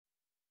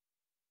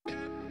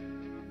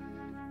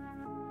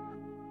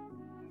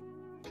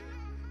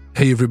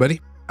Hey everybody,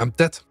 I'm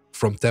Ted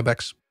from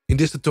Tebex. In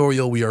this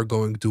tutorial, we are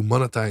going to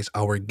monetize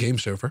our game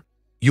server.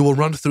 You will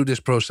run through this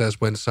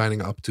process when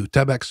signing up to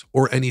Tebex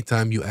or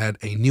anytime you add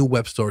a new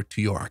web store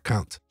to your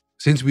account.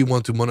 Since we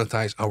want to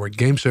monetize our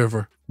game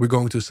server, we're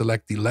going to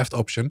select the left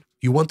option.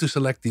 You want to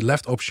select the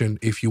left option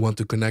if you want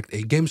to connect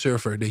a game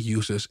server that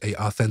uses a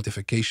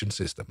authentication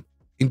system.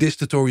 In this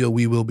tutorial,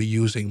 we will be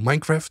using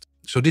Minecraft.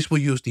 So this will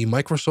use the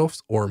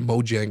Microsoft or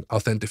Mojang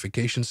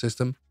authentication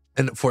system.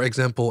 And for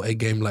example, a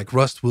game like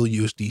Rust will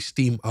use the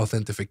Steam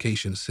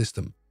authentication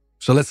system.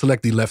 So let's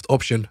select the left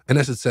option. And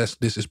as it says,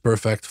 this is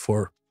perfect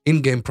for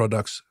in-game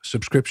products,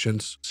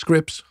 subscriptions,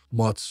 scripts,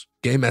 mods,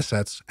 game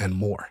assets, and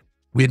more.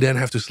 We then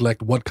have to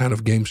select what kind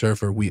of game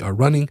server we are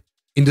running.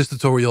 In this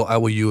tutorial, I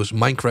will use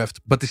Minecraft,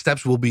 but the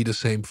steps will be the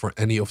same for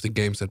any of the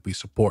games that we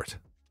support.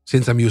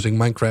 Since I'm using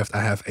Minecraft,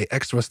 I have an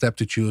extra step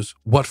to choose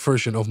what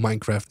version of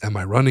Minecraft am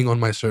I running on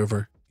my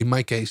server. In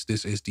my case,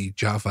 this is the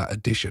Java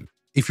edition.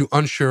 If you're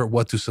unsure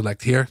what to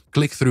select here,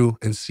 click through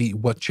and see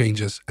what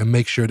changes and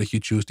make sure that you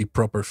choose the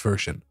proper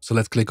version. So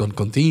let's click on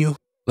continue.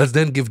 Let's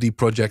then give the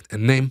project a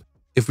name.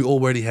 If we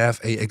already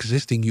have an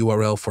existing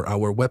URL for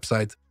our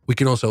website, we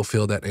can also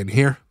fill that in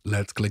here.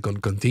 Let's click on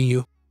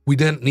continue. We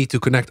then need to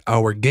connect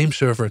our game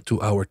server to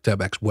our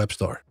Tebex web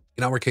store.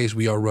 In our case,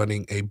 we are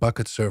running a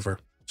Bucket server.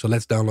 So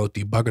let's download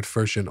the Bucket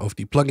version of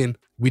the plugin.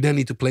 We then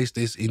need to place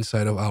this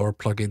inside of our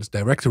plugins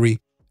directory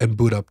and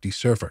boot up the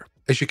server.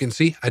 As you can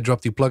see, I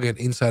dropped the plugin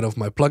inside of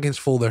my plugins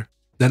folder.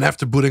 Then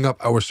after booting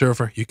up our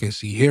server, you can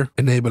see here,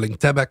 enabling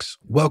Tebex.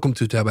 Welcome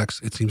to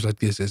Tebex. It seems like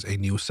this is a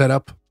new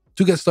setup.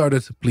 To get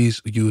started,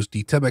 please use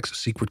the Tebex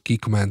secret key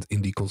command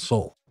in the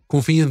console.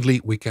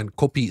 Conveniently, we can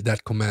copy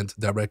that command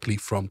directly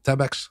from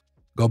Tebex,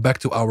 go back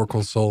to our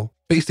console,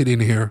 paste it in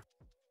here.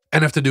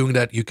 And after doing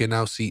that, you can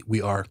now see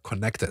we are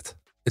connected.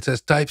 It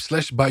says type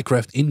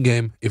 /Bycraft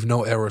in-game. If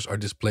no errors are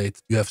displayed,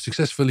 you have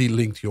successfully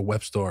linked your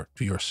web store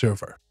to your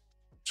server.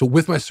 So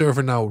with my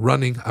server now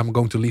running, I'm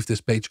going to leave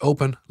this page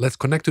open. Let's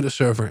connect to the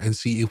server and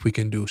see if we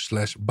can do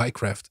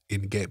 /Bycraft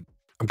in-game.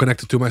 I'm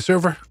connected to my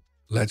server.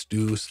 Let's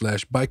do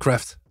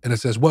 /Bycraft. And it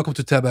says, welcome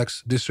to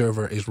Tebex. This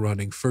server is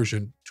running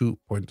version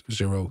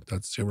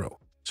 2.0.0.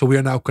 So we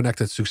are now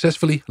connected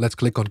successfully. Let's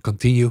click on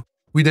continue.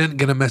 We then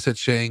get a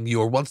message saying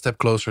you're one step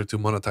closer to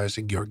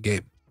monetizing your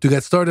game. To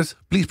get started,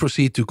 please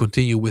proceed to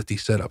continue with the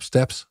setup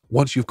steps.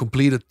 Once you've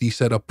completed the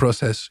setup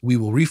process, we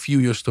will review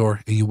your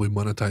store and you will be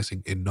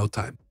monetizing in no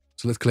time.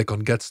 So let's click on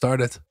get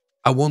started.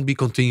 I won't be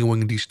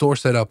continuing the store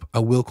setup. I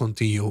will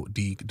continue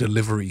the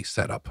delivery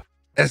setup.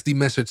 As the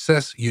message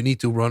says, you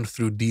need to run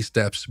through these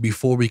steps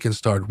before we can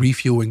start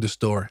reviewing the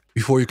store,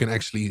 before you can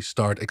actually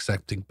start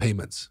accepting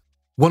payments.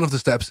 One of the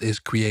steps is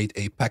create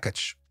a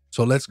package.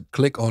 So let's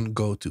click on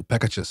go to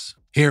packages.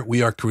 Here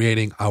we are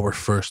creating our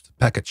first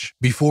package.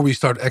 Before we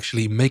start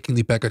actually making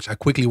the package, I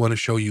quickly want to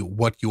show you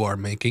what you are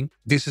making.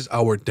 This is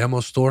our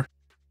demo store.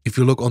 If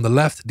you look on the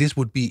left, this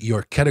would be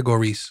your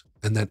categories.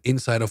 And then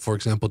inside of, for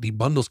example, the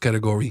bundles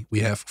category, we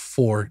have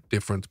 4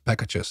 different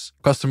packages.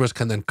 Customers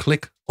can then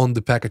click on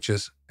the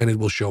packages and it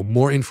will show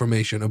more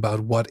information about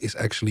what is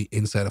actually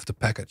inside of the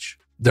package.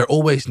 There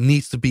always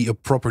needs to be a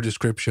proper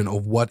description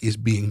of what is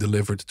being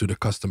delivered to the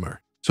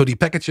customer. So the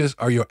packages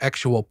are your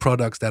actual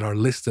products that are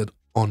listed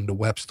on the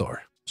web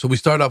store. So we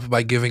start off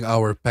by giving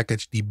our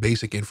package the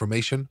basic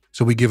information.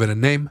 So we give it a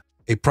name,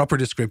 a proper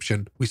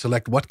description, we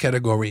select what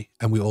category,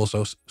 and we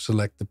also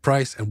select the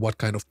price and what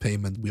kind of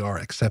payment we are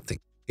accepting.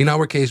 In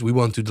our case, we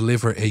want to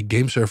deliver a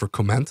game server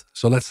command.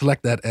 So let's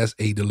select that as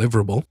a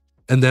deliverable.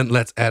 And then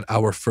let's add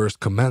our first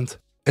command.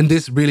 And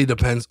this really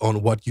depends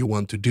on what you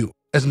want to do.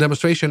 As a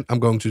demonstration, I'm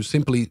going to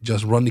simply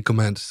just run the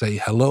command say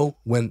hello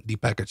when the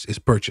package is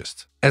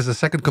purchased. As a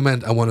second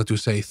command, I wanted to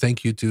say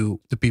thank you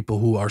to the people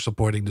who are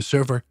supporting the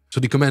server.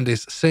 So the command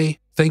is say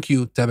thank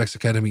you Tebex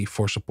Academy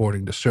for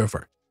supporting the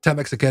server.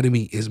 Tebex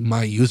Academy is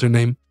my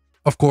username.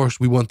 Of course,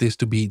 we want this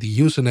to be the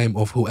username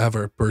of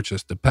whoever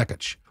purchased the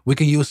package. We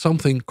can use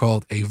something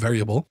called a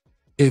variable.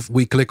 If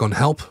we click on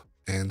help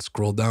and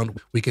scroll down,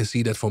 we can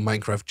see that for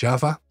Minecraft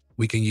Java,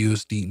 we can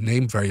use the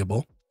name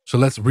variable. So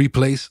let's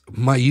replace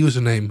my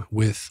username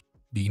with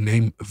the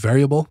name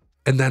variable.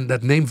 And then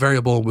that name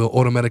variable will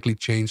automatically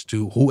change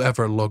to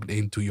whoever logged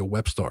into your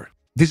web store.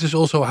 This is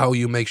also how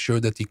you make sure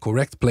that the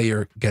correct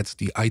player gets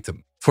the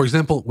item. For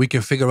example, we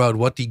can figure out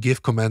what the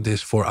give command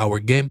is for our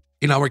game.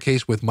 In our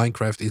case with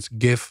Minecraft, it's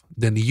give,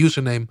 then the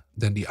username,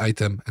 then the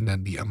item, and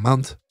then the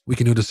amount. We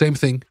can do the same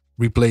thing,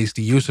 replace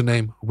the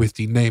username with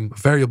the name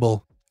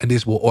variable, and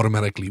this will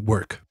automatically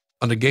work.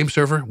 On the game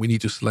server, we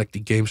need to select the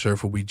game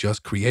server we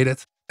just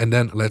created, and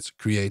then let's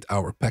create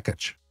our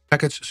package.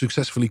 Package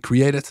successfully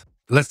created.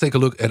 Let's take a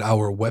look at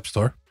our web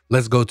store.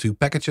 Let's go to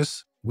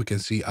packages. We can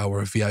see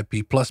our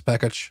VIP Plus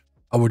package.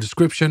 Our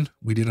description,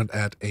 we didn't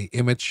add an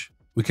image.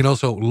 We can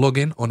also log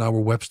in on our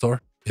web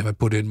store. If I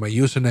put in my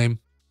username,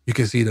 you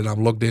can see that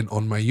I'm logged in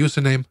on my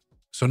username.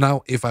 So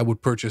now if I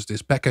would purchase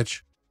this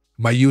package,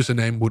 my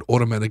username would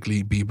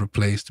automatically be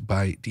replaced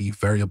by the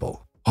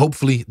variable.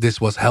 Hopefully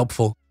this was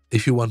helpful.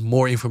 If you want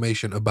more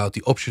information about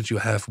the options you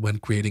have when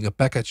creating a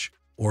package,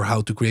 or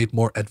how to create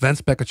more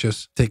advanced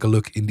packages, take a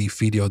look in the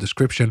video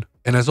description.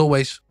 And as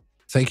always,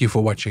 thank you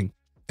for watching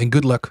and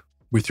good luck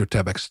with your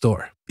Tebex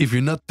store. If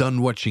you're not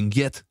done watching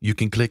yet, you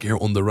can click here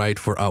on the right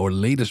for our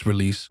latest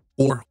release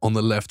or on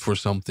the left for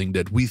something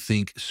that we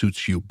think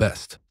suits you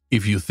best.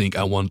 If you think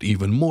I want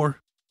even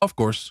more, of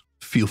course,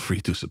 feel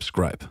free to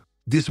subscribe.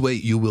 This way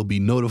you will be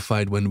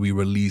notified when we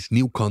release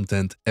new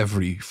content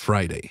every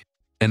Friday.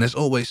 And as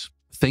always,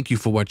 thank you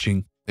for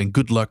watching and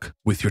good luck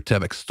with your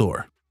Tebex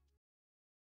store.